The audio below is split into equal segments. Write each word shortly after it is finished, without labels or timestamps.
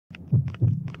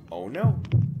Oh no.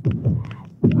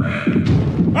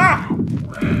 Ah!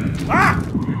 Ah!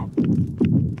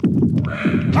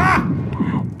 Ah!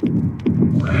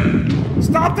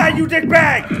 Stop that, you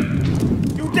dickbag!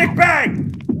 You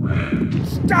dickbag!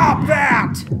 Stop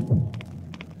that!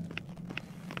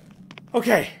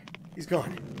 Okay, he's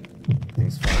gone.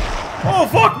 Things fine. Oh,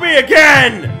 fuck me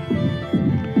again!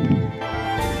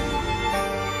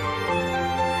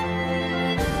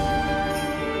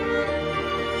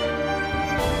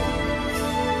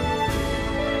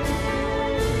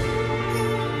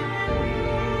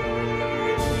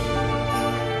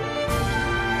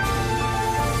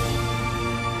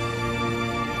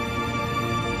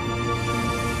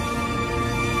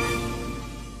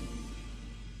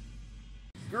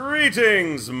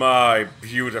 Greetings, my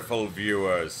beautiful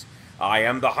viewers. I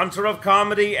am the Hunter of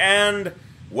Comedy, and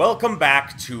welcome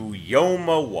back to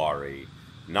Yomawari,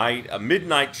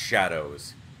 Midnight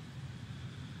Shadows.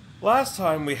 Last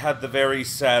time we had the very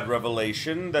sad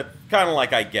revelation that, kind of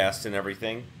like I guessed and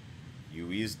everything,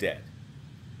 Yui is dead.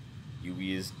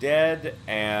 Yui is dead,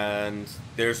 and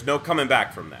there's no coming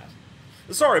back from that.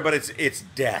 Sorry, but it's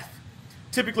death.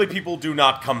 Typically, people do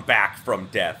not come back from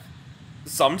death.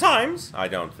 Sometimes. I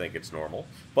don't think it's normal.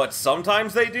 But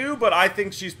sometimes they do, but I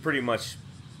think she's pretty much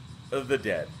the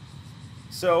dead.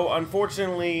 So,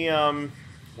 unfortunately, we're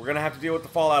going to have to deal with the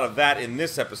fallout of that in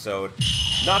this episode.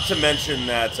 Not to mention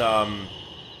that,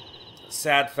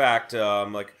 sad fact,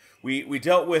 like, we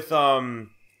dealt with,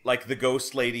 like, the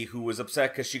ghost lady who was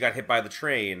upset because she got hit by the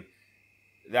train.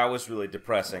 That was really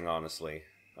depressing, honestly.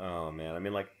 Oh, man. I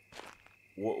mean, like,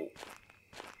 whoa.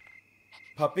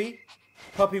 Puppy?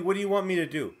 Puppy, what do you want me to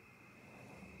do?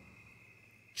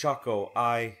 Choco,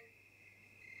 I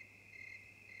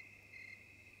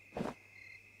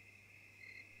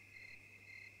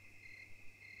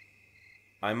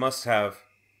must have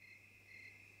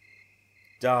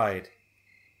died.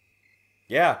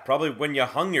 Yeah, probably when you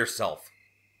hung yourself.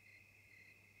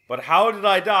 But how did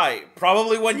I die?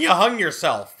 Probably when you hung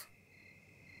yourself.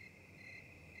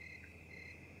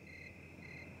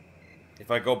 If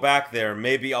I go back there,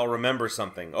 maybe I'll remember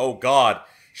something. Oh god,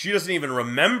 she doesn't even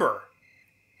remember.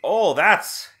 Oh,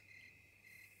 that's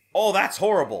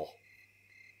horrible.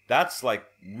 That's like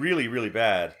really, really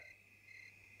bad.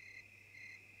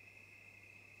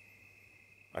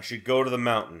 I should go to the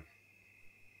mountain.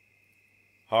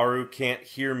 Haru can't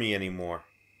hear me anymore.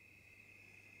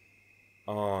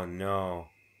 Oh no.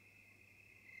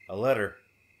 A letter.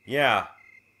 Yeah.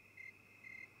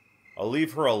 I'll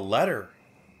leave her a letter.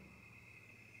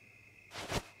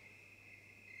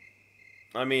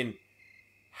 I mean,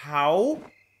 how?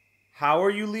 How are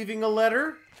you leaving a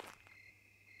letter?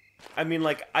 I mean,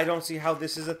 like, I don't see how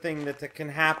this is a thing that can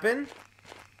happen.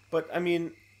 But, I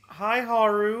mean, hi,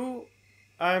 Haru.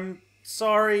 I'm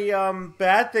sorry,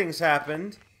 bad things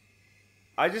happened.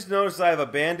 I just noticed I have a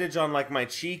bandage on, like, my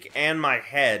cheek and my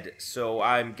head. So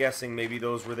I'm guessing maybe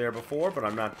those were there before, but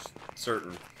I'm not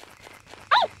certain.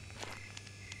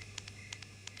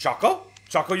 Choco?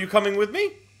 Choco, you coming with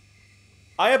me?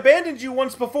 I abandoned you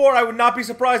once before. I would not be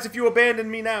surprised if you abandoned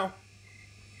me now.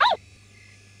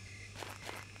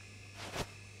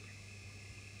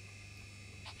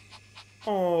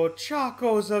 Oh,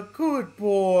 Choco's a good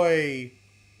boy.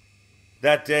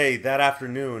 That day, that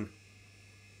afternoon,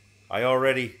 I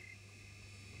already...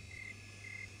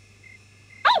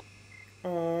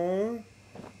 Oh.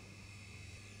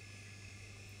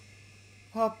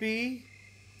 Puppy.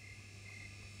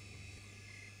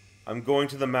 I'm going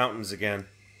to the mountains again.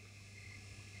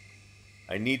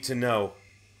 I need to know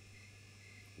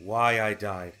why I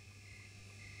died.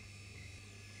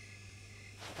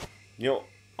 You know,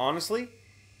 honestly,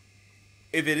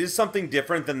 if it is something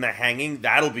different than the hanging,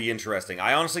 that'll be interesting.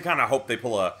 I honestly kind of hope they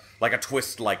pull a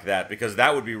twist like that, because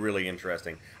that would be really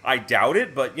interesting. I doubt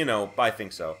it, but, you know, I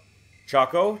think so.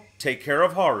 Choco, take care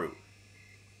of Haru.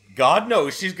 God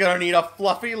knows she's gonna need a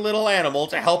fluffy little animal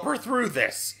to help her through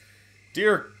this.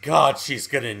 Dear God, she's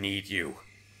gonna need you.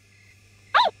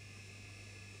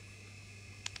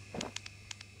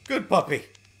 Good puppy.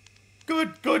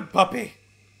 Good puppy.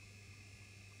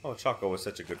 Oh, Choco was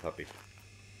such a good puppy.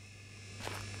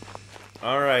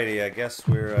 Alrighty, I guess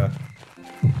we're,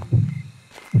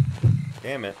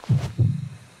 Damn it.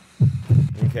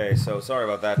 Okay, so sorry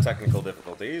about that, technical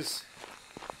difficulties.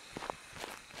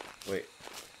 Wait,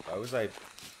 why was I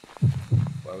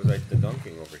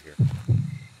dunking over here?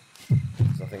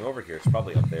 There's nothing over here, it's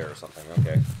probably up there or something,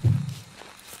 okay.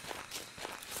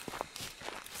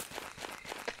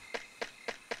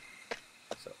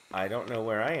 So, I don't know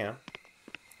where I am.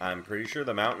 I'm pretty sure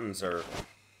the mountains are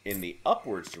in the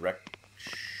upwards direction.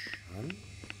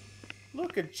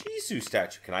 Look, a Jisoo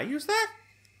statue. Can I use that?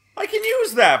 I can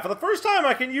use that! For the first time,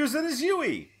 I can use it as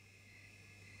Yui!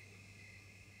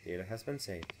 Data has been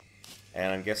saved.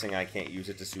 And I'm guessing I can't use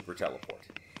it to super teleport.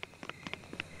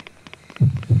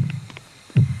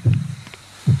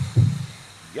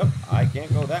 Yep, I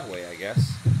can't go that way, I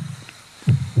guess.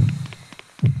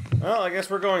 Well, I guess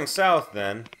we're going south,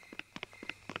 then.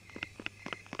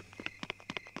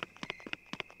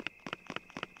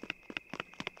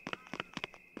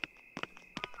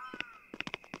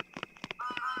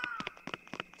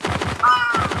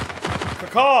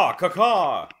 Caw!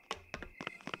 Caw!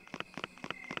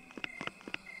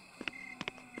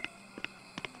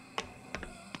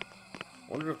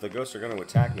 Wonder if the ghosts are going to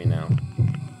attack me now.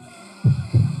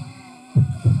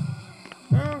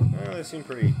 Well, they seem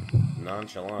pretty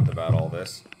nonchalant about all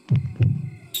this.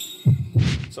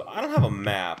 So I don't have a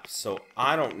map, so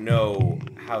I don't know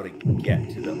how to get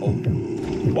to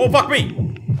the... Oh, fuck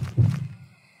me!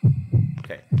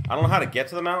 Okay, I don't know how to get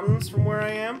to the mountains from where I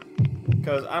am,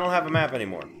 because I don't have a map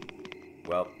anymore.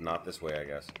 Well, not this way, I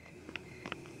guess.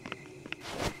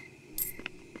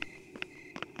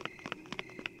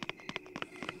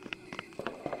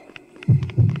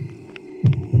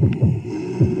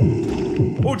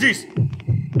 Oh, jeez!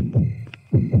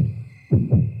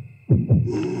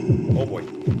 Oh, boy.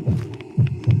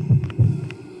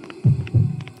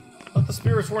 Thought the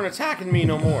spirits weren't attacking me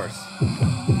no more.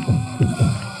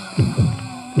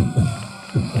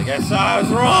 I guess I was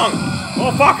wrong!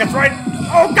 Oh, fuck, it's right!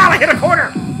 Oh, God, I hit a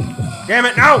corner! Damn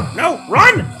it, no! No!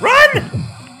 Run! Run!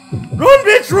 Run,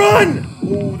 bitch, run!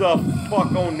 Oh, the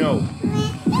fuck, oh, no.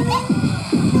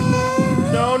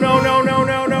 No, no, no, no,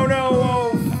 no, no, no!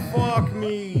 Oh, fuck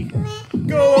me!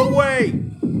 Go away!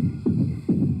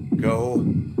 Go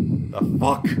the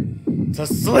fuck to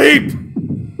sleep!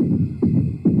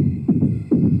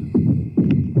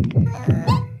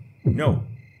 No.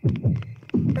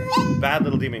 Bad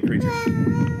little demon creature.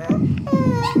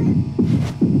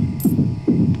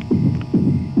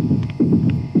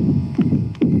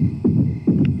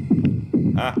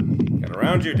 Ah, got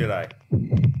around you, did I?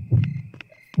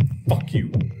 Fuck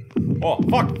you. Oh,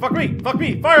 fuck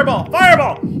me, fireball,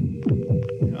 fireball!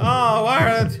 Oh,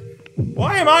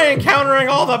 why am I encountering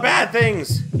all the bad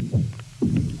things?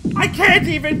 I can't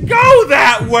even go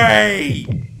that way!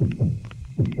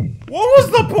 What was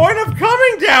the point of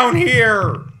coming down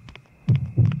here?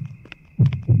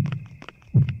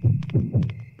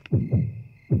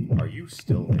 Are you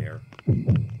still there?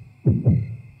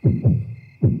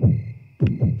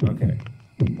 Okay.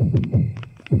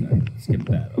 Skip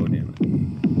that. Oh, damn it.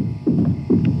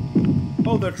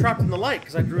 Oh, they're trapped in the light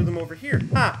because I drew them over here.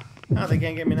 Ha! Ah, they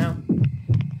can't get me now.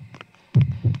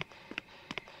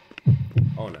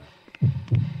 Oh, no.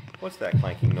 What's that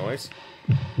clanking noise?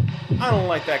 I don't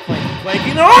like that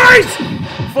clanky noise!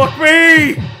 Fuck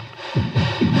me!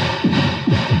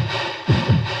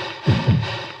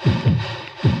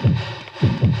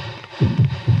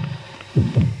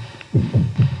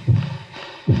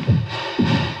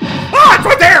 Ah, it's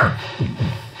right there!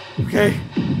 Okay.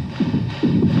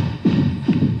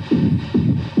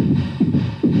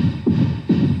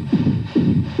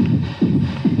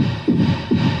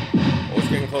 Oh, it's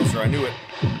getting closer. I knew it.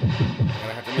 I'm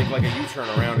gonna have to make like a U-turn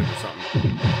around it or something.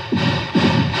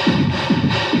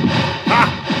 Ah!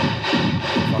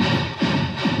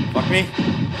 Fuck me.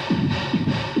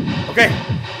 Okay.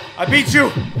 I beat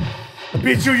you! I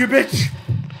beat you, you bitch!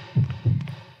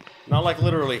 Not like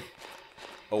literally.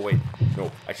 Oh, wait.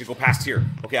 No, I should go past here.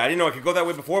 Okay, I didn't know I could go that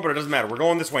way before, but it doesn't matter. We're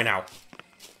going this way now.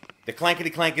 The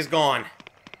clankety clank is gone.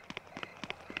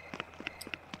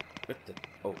 What the...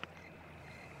 Oh.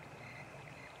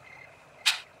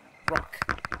 Rock.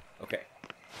 Okay.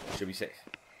 Should be safe.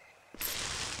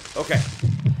 Okay.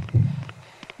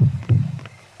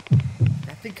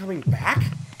 That thing coming back?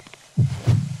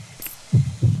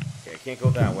 Okay, I can't go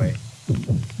that way.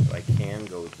 But I can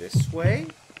go this way?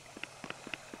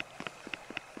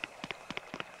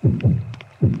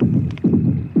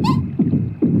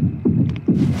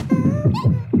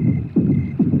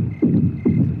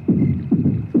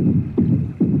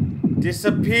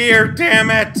 Disappear, damn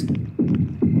it!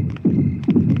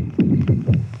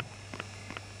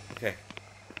 Okay.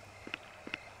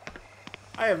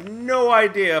 I have no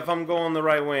idea if I'm going the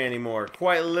right way anymore.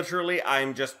 Quite literally,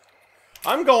 I'm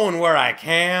going where I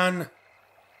can.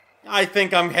 I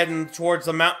think I'm heading towards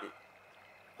the mountain.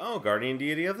 Oh, guardian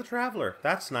deity of the traveler.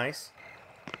 That's nice.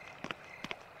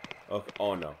 Okay.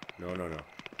 Oh, no. No, no, no.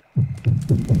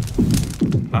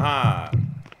 Haha.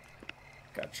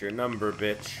 Got your number,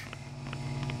 bitch.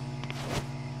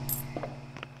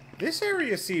 This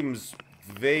area seems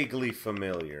vaguely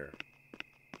familiar.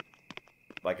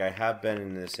 like I have been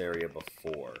in this area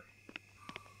before.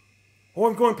 Oh,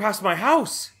 I'm going past my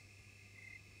house!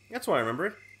 That's why I remember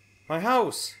it. My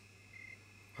house.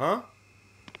 Huh?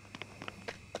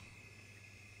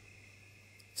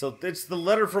 So it's the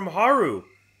letter from Haru.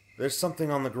 There's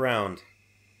something on the ground.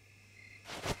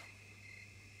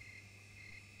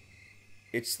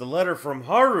 It's the letter from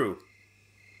Haru.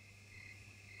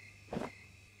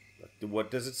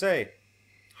 What does it say?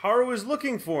 Haru is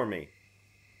looking for me.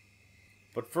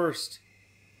 But first,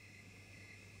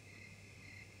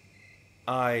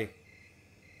 I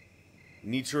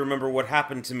need to remember what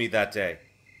happened to me that day.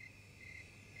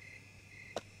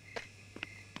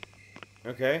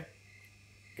 Okay.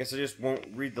 Guess I just won't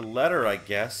read the letter, I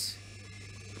guess.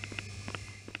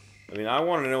 I mean, I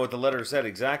want to know what the letter said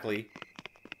exactly.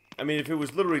 I mean, if it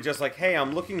was literally just like, hey,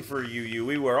 I'm looking for you,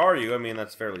 Yui, where are you? I mean,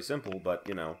 that's fairly simple, but,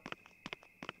 you know.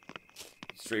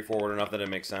 Straightforward enough that it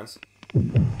makes sense.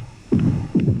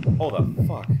 Oh, the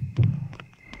fuck.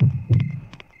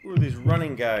 Who are these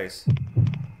running guys?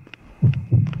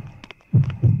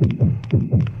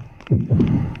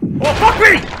 Oh, fuck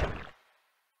me!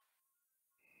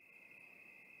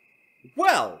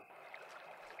 Well,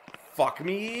 fuck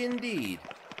me indeed.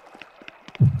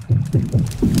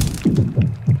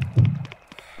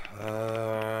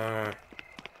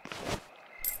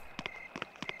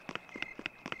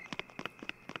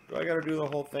 Do I gotta do the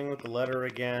whole thing with the letter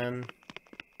again?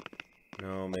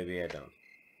 No, maybe I don't.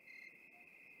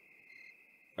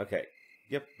 Okay.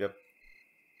 Yep.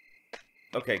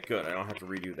 Okay, good. I don't have to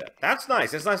redo that. That's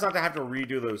nice. It's nice not to have to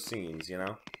redo those scenes, you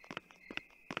know?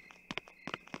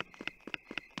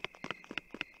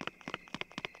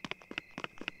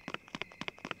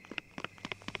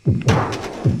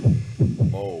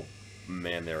 Oh,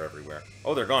 man, they're everywhere.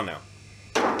 Oh, they're gone now.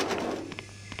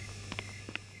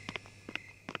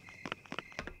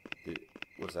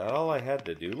 Was that all I had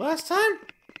to do last time?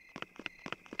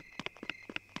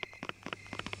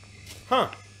 Huh.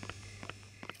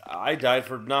 I died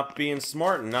for not being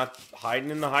smart and not hiding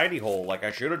in the hidey hole like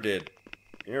I should have did.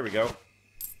 Here we go.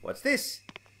 What's this?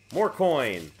 More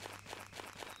coin.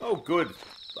 Oh, good.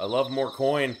 I love more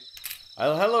coin.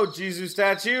 Hello, Jesus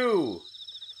statue!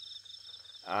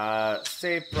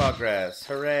 Save progress.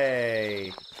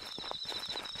 Hooray.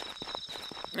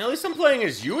 At least I'm playing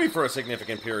as Yui for a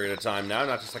significant period of time now,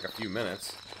 not just like a few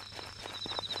minutes.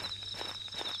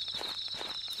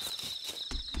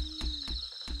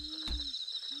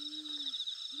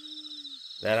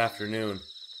 That afternoon,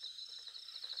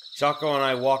 Chaco and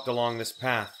I walked along this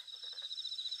path.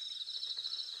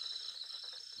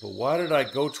 But why did I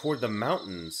go toward the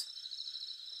mountains?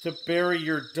 To bury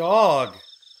your dog!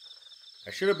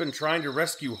 I should have been trying to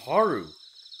rescue Haru.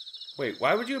 Wait,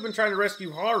 why would you have been trying to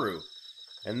rescue Haru?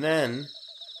 And then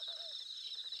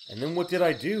what did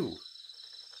I do?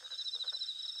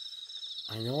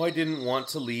 I know I didn't want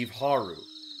to leave Haru.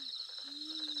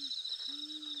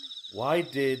 Why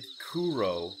did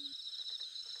Kuro...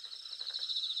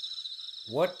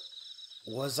 What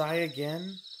was I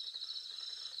again?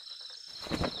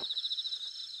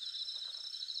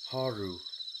 Haru.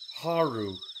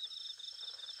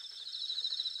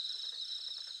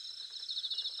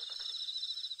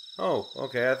 Oh,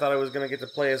 okay, I thought I was going to get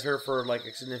to play as her for, like,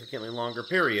 a significantly longer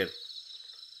period.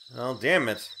 Well, damn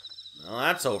it. Well,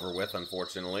 that's over with,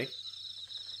 unfortunately.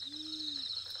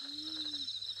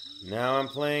 Now I'm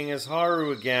playing as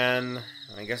Haru again.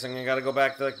 I guess I'm going to gotta go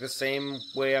back to, like, the same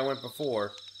way I went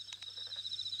before.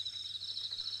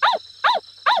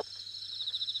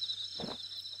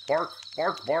 Bark,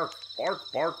 bark, bark, bark,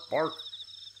 bark, bark.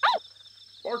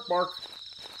 Bark, bark.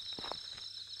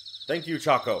 Thank you,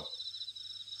 Chaco.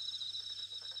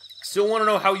 Still want to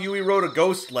know how Yui wrote a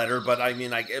ghost letter, but I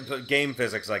mean, game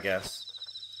physics, I guess.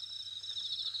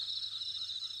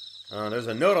 There's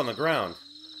a note on the ground.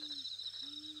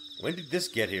 When did this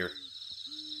get here?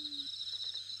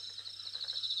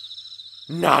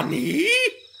 Nani?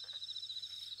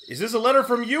 Is this a letter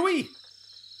from Yui?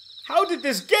 How did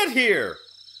this get here?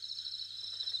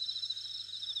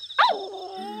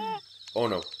 Oh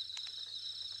no.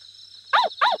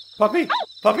 Puppy!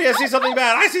 Puppy, I see something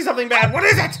bad! I see something bad! What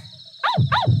is it?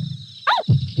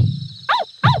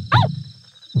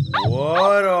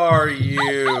 What are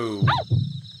you?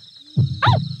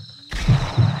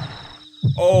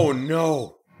 Oh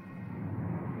no!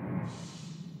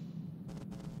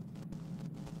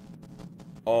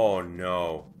 Oh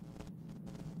no.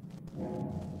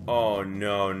 Oh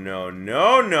no, no,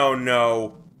 no, no,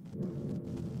 no!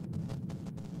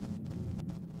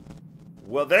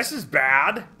 Well, this is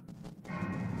bad.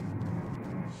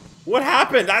 What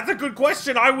happened? That's a good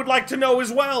question I would like to know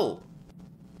as well.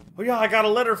 Oh yeah, I got a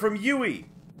letter from Yui.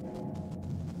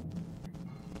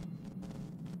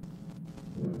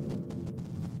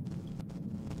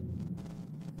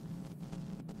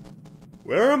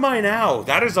 Where am I now?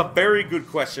 That is a very good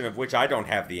question of which I don't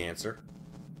have the answer.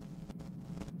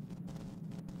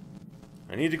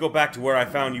 I need to go back to where I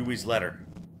found Yui's letter.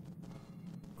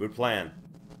 Good plan.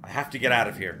 I have to get out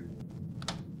of here.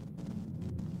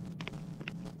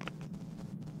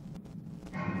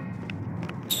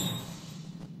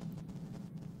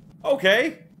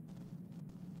 Okay.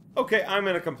 Okay, I'm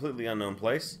in a completely unknown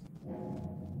place.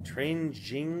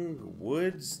 Tranjing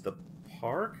Woods, the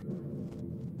park?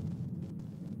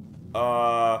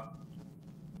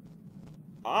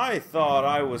 I thought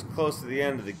I was close to the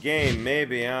end of the game.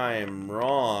 Maybe I am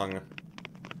wrong.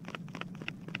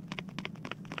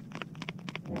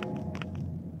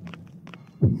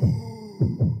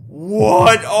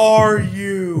 What are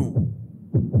you?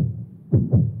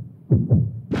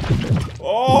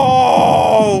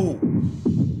 Oh!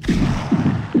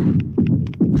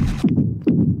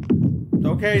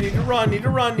 Okay, need to run, need to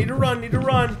run, need to run, need to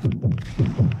run.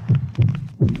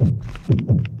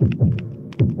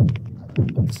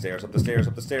 Up the stairs,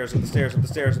 up the stairs, up the stairs, up the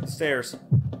stairs, up the stairs, up the stairs.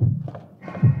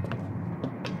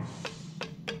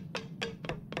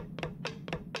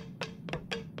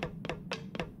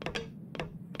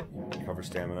 Recover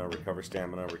stamina, recover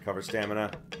stamina, recover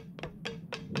stamina.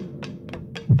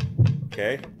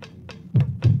 Okay.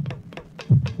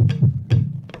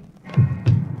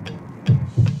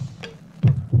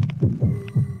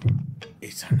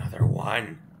 It's another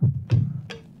one.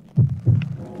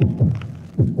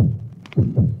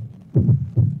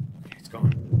 Okay, it's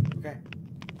gone. Okay.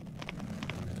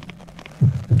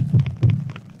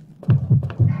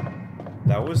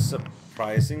 That was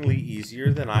surprisingly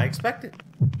easier than I expected.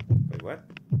 Wait, what?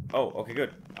 Oh, okay,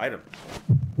 good. Item.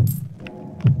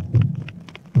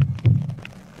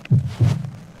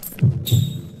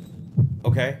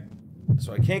 Okay.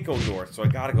 So I can't go north, so I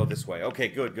gotta go this way. Okay,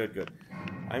 good, good, good.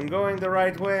 I'm going the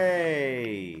right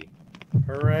way.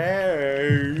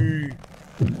 Hooray!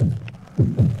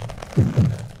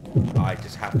 I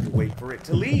just have to wait for it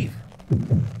to leave.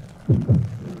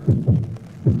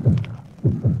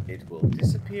 It will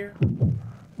disappear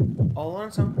all on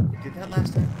its own. It did that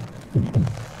last time.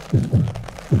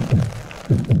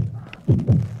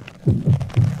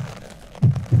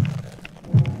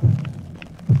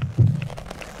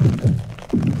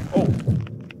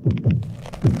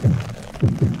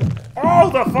 Oh,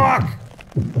 the fuck!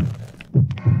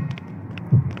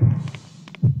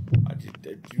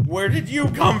 Where did you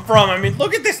come from? I mean,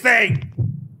 look at this thing!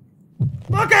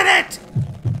 Look at it!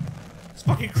 It's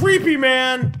fucking creepy,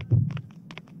 man!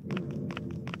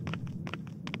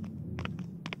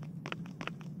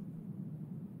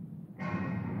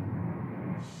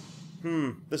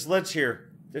 This ledge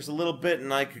here. There's a little bit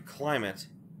and I could climb it.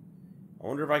 I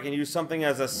wonder if I can use something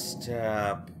as a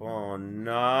step. Oh,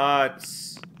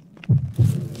 nuts.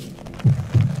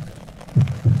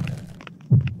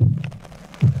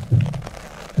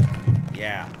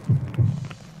 Yeah.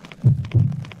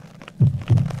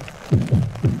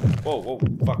 Whoa, whoa,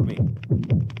 fuck me.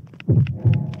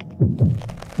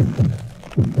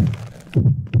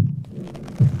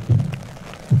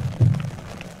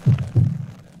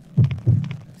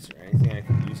 Is there anything I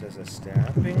could use as a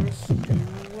stabbing stool?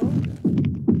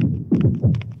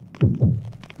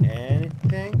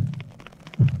 Anything?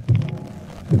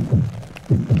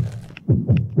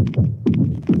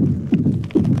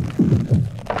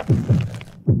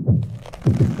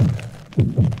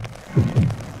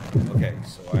 Okay,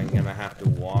 so I'm gonna have to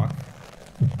walk,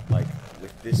 like,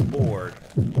 with this board.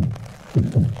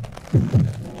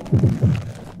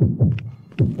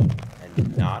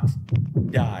 And not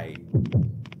die.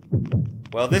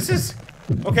 Well, this is...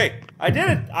 Okay, I did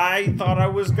it! I thought I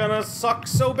was gonna suck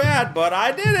so bad, but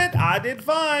I did it! I did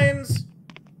fines!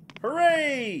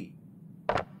 Hooray!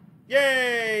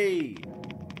 Yay!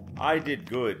 I did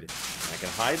good. I can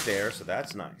hide there, so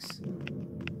that's nice.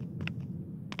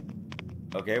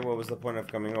 Okay, what was the point of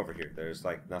coming over here? There's,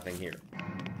 like, nothing here.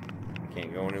 I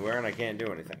can't go anywhere, and I can't do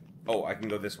anything. Oh, I can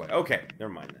go this way. Okay,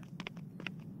 never mind then.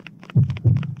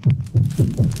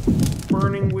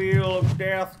 Burning wheel of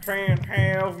death can't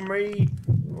have me.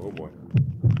 Oh, boy.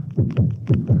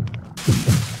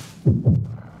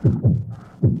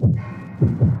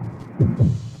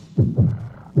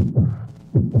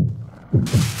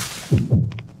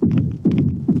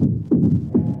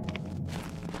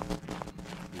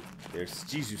 There's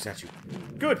Jesus at you.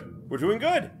 Good! We're doing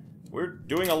good! We're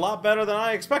doing a lot better than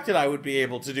I expected I would be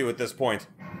able to do at this point.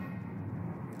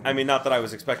 I mean, not that I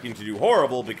was expecting to do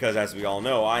horrible, because as we all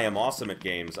know, I am awesome at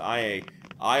games. I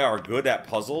are good at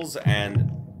puzzles,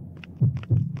 and...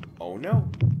 Oh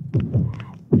no.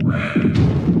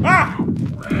 Ah!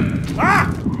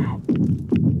 Ah!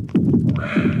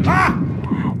 Ah!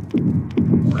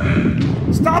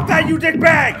 Stop that, you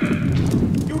dickbag!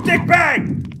 You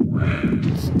dickbag!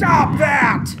 Stop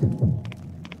that!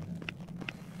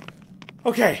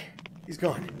 Okay, he's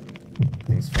gone.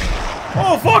 Things fine.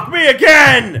 Oh, fuck me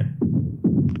again!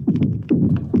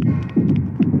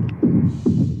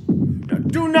 Now,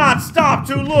 do not stop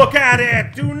to look at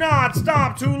it! Do not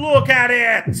stop to look at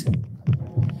it!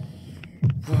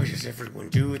 Why does everyone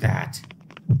do that?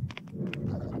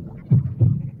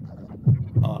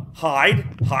 Hide.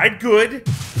 Hide good.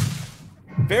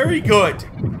 Very good.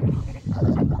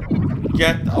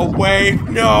 Get away.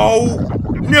 No!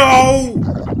 No!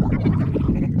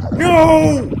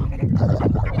 No!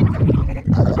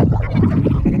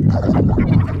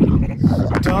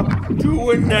 Stop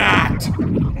doing that!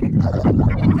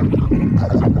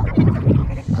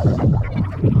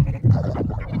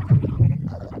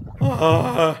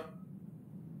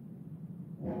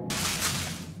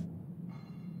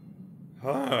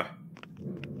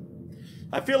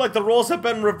 I feel like the roles have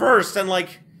been reversed and,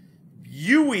 like,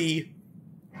 Yui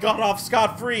got off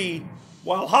scot-free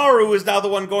while Haru is now the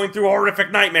one going through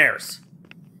horrific nightmares.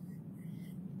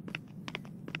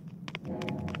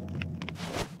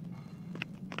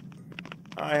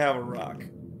 I have a rock.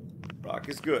 Rock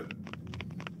is good.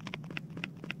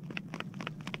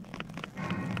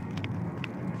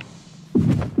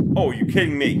 Oh, you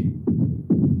kidding me?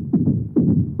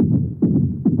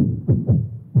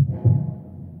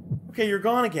 Okay, you're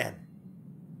gone again.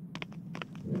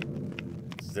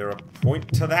 Is there a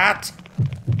point to that?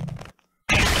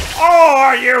 Oh,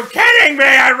 are you kidding me?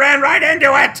 I ran right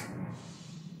into it!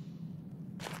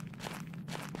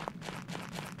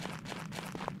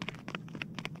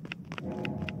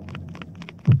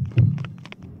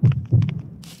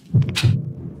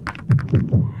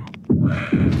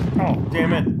 Oh,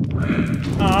 damn it.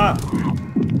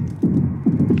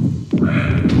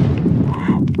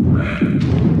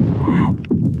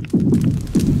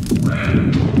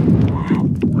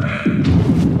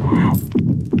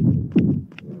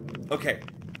 Okay.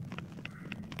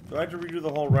 Do I have to redo the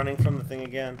whole running from the thing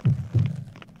again?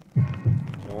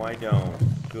 No, I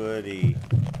don't. Goody.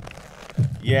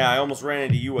 Yeah, I almost ran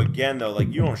into you again, though. Like,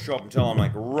 you don't show up until I'm,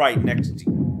 like, right next to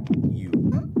you.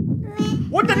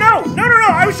 What the? No! No, no, no!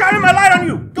 I was shining my light on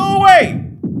you! Go away!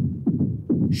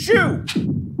 Shoo!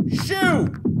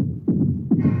 Shoo!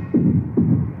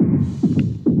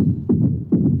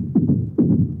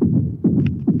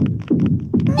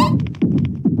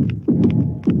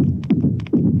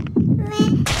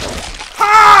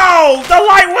 How? The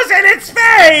light was in its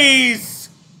face!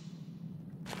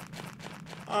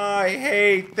 I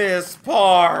hate this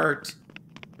part.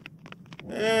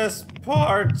 This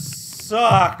part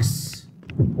sucks.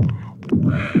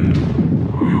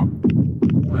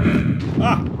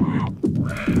 Ah.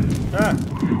 Ah.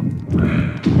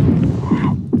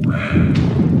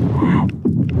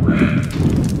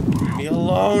 Leave me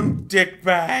alone,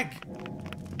 dickbag.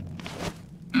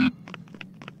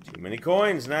 Too many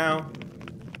coins now.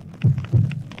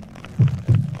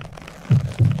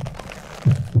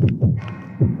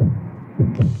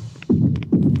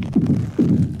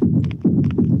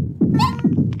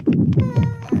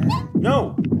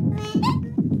 No!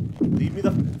 Leave me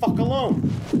the fuck alone.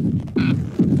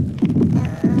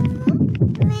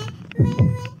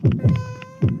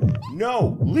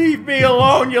 No! Leave me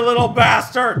alone, you little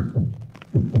bastard!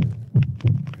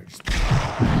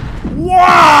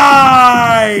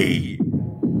 Why?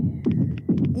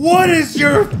 What is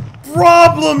your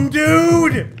problem,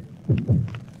 dude?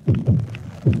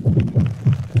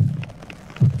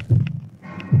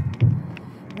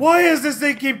 Why does this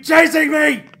thing keep chasing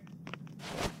me?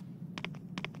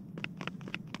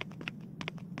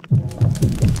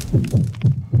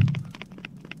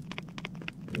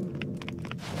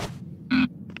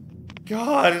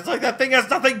 God, it's like that thing has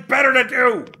nothing better to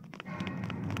do!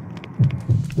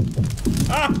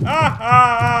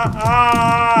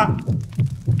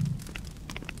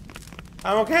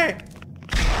 I'm okay.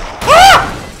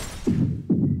 Ah!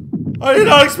 I did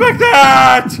not expect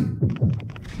that!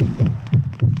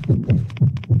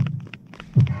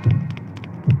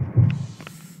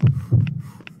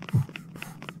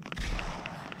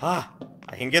 Ah,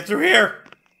 I can get through here.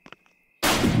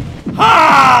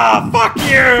 Ah! Fuck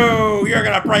you! You're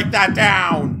gonna break that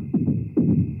down!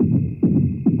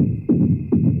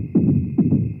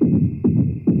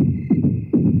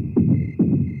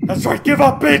 That's right, give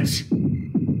up, bitch!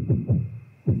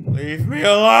 Leave me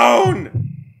alone!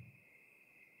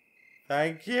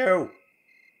 Thank you.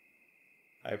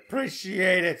 I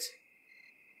appreciate it.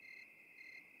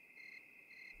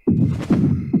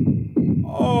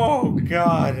 Oh,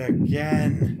 God,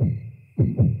 again.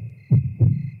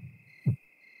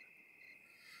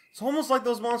 It's almost like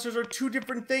those monsters are two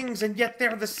different things, and yet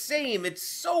they're the same. It's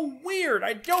so weird.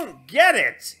 I don't get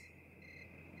it.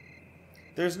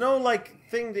 There's no, like,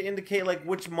 thing to indicate, like,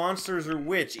 which monsters are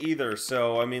which, either.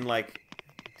 So, I mean, like,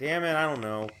 damn it, I don't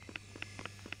know.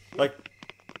 Like,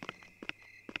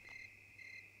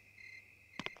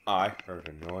 I heard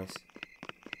a noise.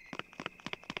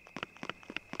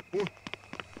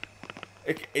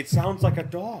 It sounds like a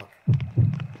dog.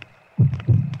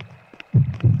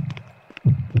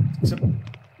 Except,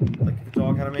 like if a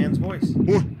dog had a man's voice.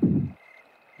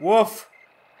 Woof!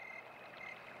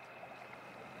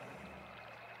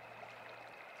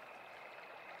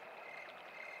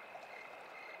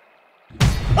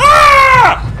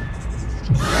 Ah!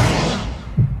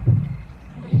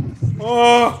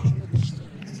 Oh!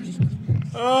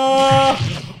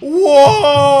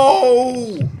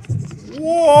 Whoa!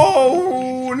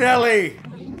 Whoa, Nelly!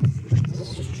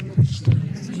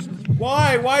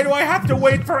 Why? Why do I have to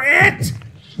wait for it?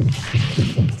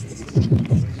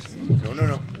 No, no,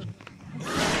 no.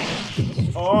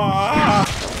 Oh,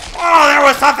 oh, there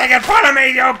was something in front of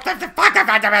me, you...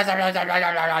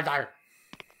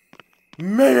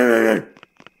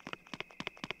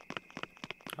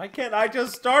 I can't, I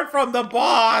just start from the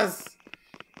boss.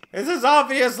 This is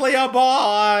obviously a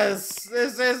boss.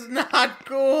 This is not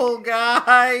cool,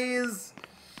 guys.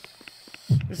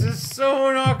 This is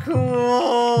so not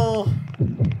cool.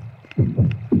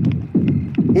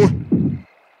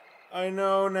 I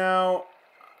know now.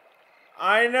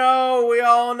 I know. We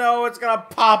all know it's gonna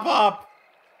pop up.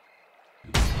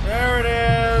 There it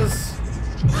is.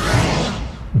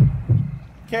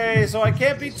 Okay, so I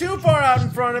can't be too far out in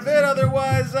front of it,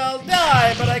 otherwise I'll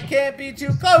die. But I can't be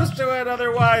too close to it,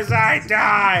 otherwise I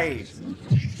die.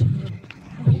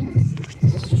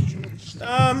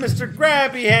 Mr.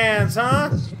 Grabby Hands, huh?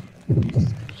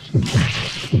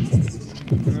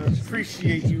 I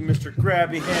appreciate you, Mr.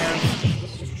 Grabby Hands.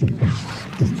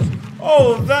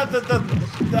 Oh,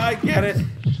 I get it.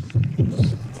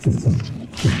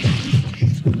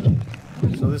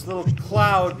 So this little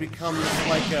cloud becomes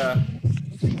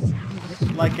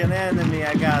like an enemy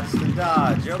I got to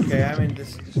dodge. Okay, I mean,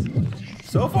 this...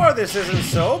 So far, this isn't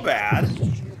so bad.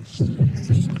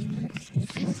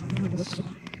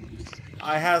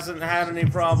 I hasn't had any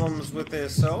problems with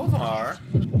this so far.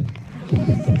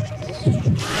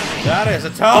 That is a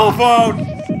telephone!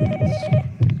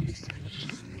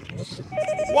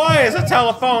 Why is a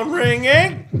telephone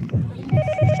ringing?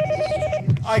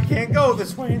 I can't go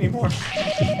this way anymore.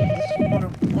 Oh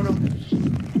no, oh no.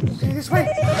 Okay, this way.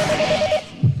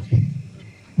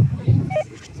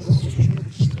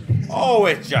 Oh,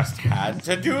 it just had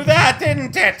to do that,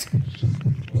 didn't it?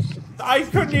 I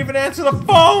couldn't even answer the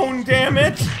phone, damn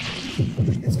it!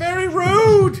 It's very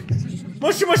rude!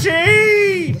 Mushy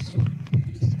mushy!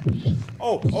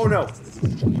 Oh, oh no.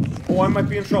 Oh, I might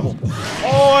be in trouble.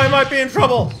 Oh, I might be in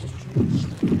trouble!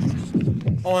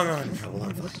 Oh, I'm not in trouble,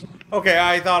 I'm fine. Okay,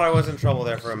 I thought I was in trouble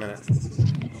there for a minute.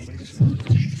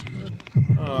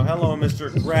 Oh, hello, Mr.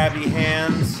 Grabby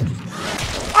Hands.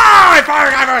 Ah, I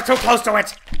fired! I was too close to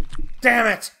it! Damn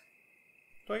it!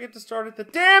 Do I get to start at the...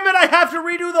 Damn it! I have to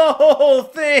redo the whole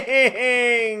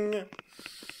thing!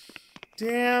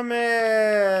 Damn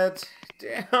it!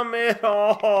 Damn it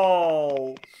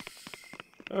all!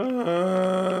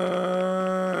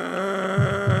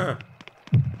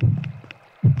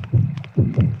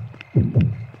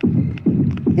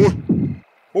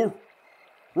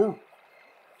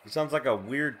 He sounds like a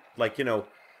weird, like, you know,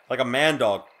 like a man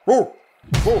dog.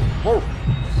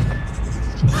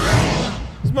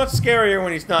 It's much scarier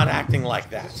when he's not acting like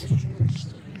that.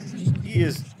 He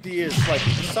is like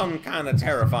some kind of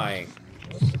terrifying.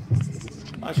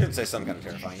 I shouldn't say some kind of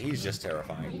terrifying. He's just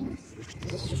terrifying.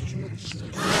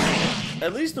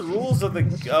 At least the rules of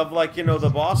like, you know, the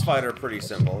boss fight are pretty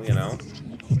simple, you know.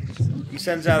 He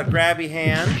sends out a grabby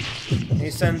hand. And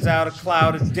he sends out a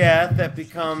cloud of death that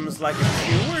becomes like a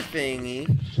chewer thingy.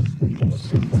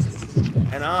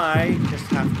 And I just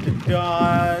have to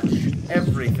dodge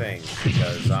everything,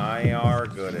 because I are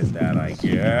good at that, I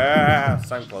guess.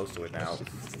 I'm close to it now.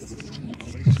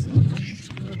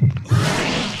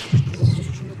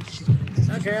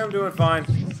 Okay, I'm doing fine.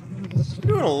 I'm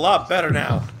doing a lot better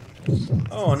now.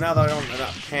 Oh, now that I'm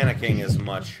not panicking as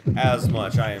much,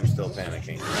 I am still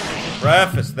panicking.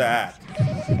 Preface that.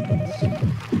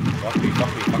 Fuck me,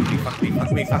 fuck me, fuck me, fuck me,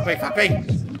 fuck me, fuck me, fuck me!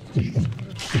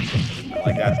 I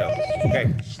like that, though. Okay.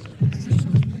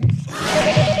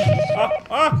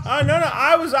 No,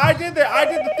 I did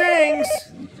the things!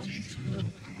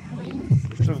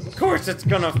 So of course it's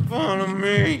gonna follow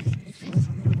me.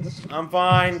 I'm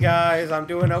fine, guys. I'm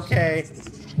doing okay.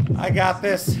 I got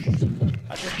this.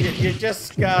 You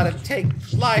just gotta take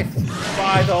life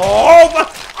by the...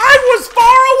 Oh, I was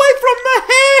far away from the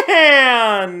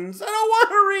hands! I don't want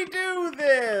to redo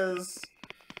this!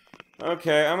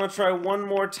 Okay, I'm gonna try one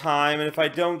more time, and if I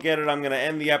don't get it, I'm gonna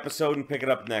end the episode and pick it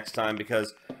up next time,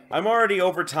 because I'm already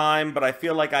over time, but I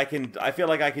feel like I can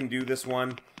do this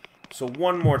one. So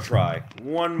one more try,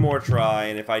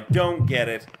 and if I don't get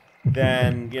it,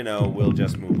 then, you know, we'll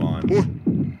just move on.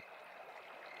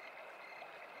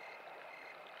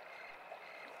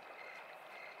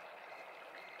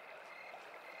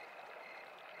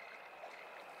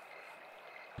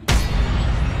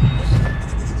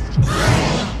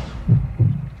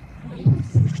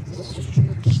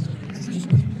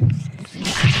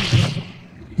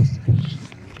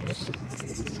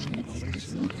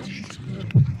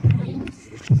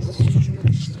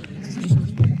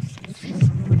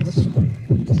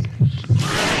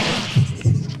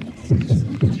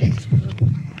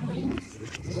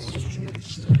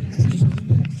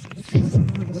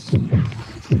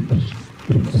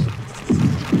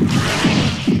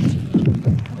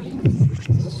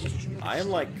 I am,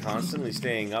 like, constantly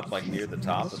staying up, like, near the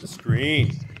top of the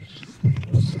screen.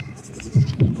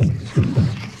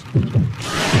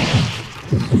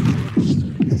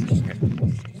 Okay.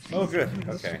 Oh, good.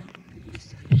 Okay.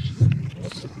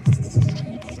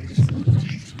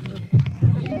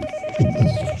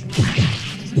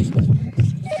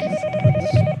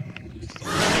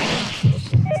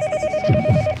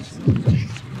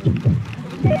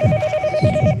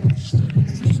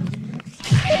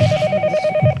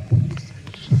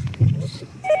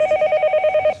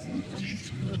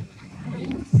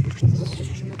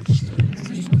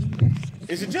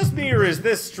 Is it just me, or is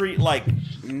this street, like,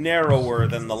 narrower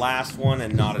than the last one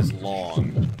and not as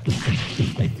long?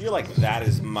 I feel like that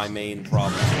is my main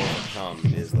problem to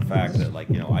overcome, is the fact that, like,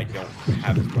 you know, I don't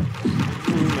have as much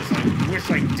room as I wish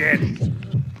I did.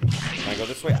 Can I go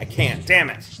this way? I can't, damn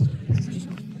it!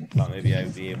 Thought maybe I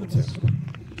would be able to.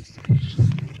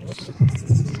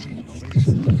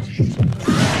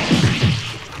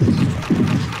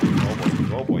 Oh boy,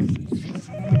 oh boy.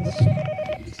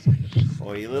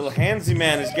 Oh, you little handsy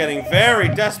man is getting very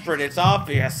desperate, it's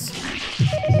obvious.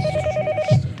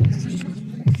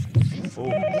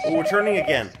 Oh, we're turning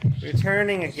again. We're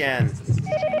turning again.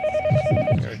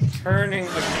 We're turning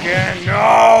again.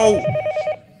 No!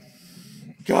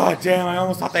 God damn, I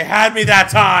almost thought they had me that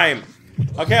time!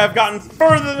 Okay, I've gotten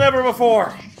further than ever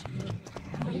before!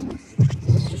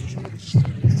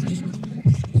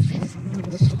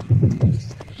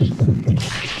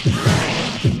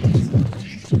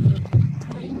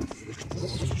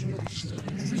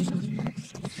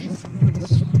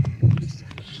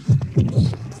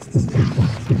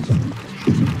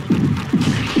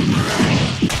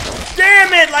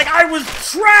 Damn it! Like, I was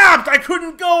trapped! I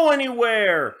couldn't go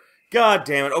anywhere! God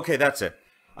damn it. Okay, that's it.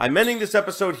 I'm ending this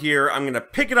episode here. I'm gonna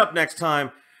pick it up next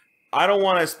time. I don't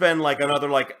want to spend, like, another,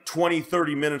 like, 20,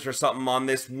 30 minutes or something on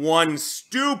this one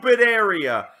stupid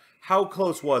area. How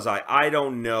close was I? I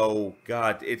don't know.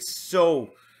 God, it's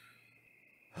so...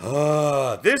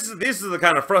 This is the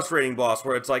kind of frustrating boss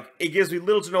where it's like, it gives me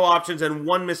little to no options and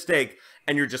one mistake,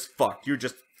 and you're just fucked. You're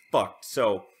just fucked.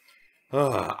 So,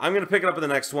 I'm gonna pick it up in the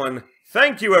next one.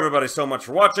 Thank you, everybody, so much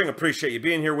for watching. Appreciate you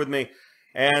being here with me.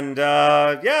 And,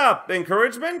 yeah,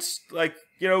 encouragement, like,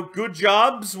 you know, good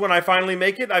jobs when I finally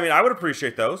make it. I mean, I would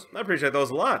appreciate those. I appreciate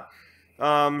those a lot.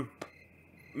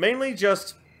 Mainly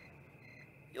just,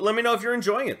 let me know if you're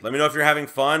enjoying it. Let me know if you're having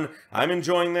fun. I'm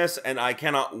enjoying this, and I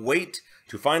cannot wait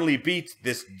to finally beat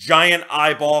this giant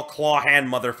eyeball claw hand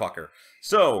motherfucker.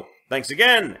 So, thanks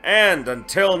again, and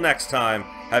until next time,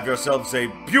 have yourselves a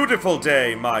beautiful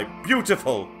day, my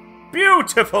beautiful,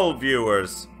 beautiful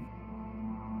viewers.